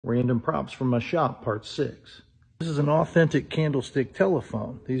Random props from my shop, part 6. This is an authentic candlestick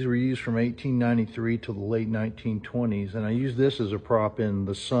telephone. These were used from 1893 to the late 1920s, and I use this as a prop in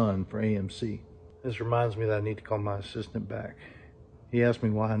The Sun for AMC. This reminds me that I need to call my assistant back. He asked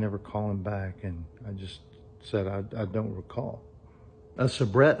me why I never call him back, and I just said I don't recall. A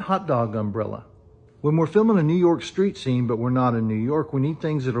Sabrett hot dog umbrella. When we're filming a New York street scene, but we're not in New York, we need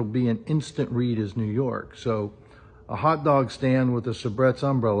things that'll be an instant read as New York. So a hot dog stand with a Sabrett's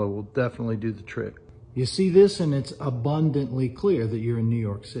umbrella will definitely do the trick. You see this and it's abundantly clear that you're in New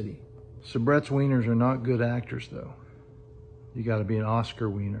York City. Sabrett's wieners are not good actors though. You gotta be an Oscar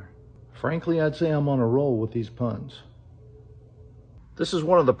wiener. Frankly, I'd say I'm on a roll with these puns. This is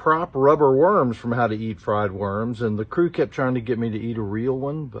one of the prop rubber worms from How to Eat Fried Worms, and the crew kept trying to get me to eat a real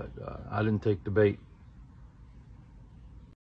one, but I didn't take the bait.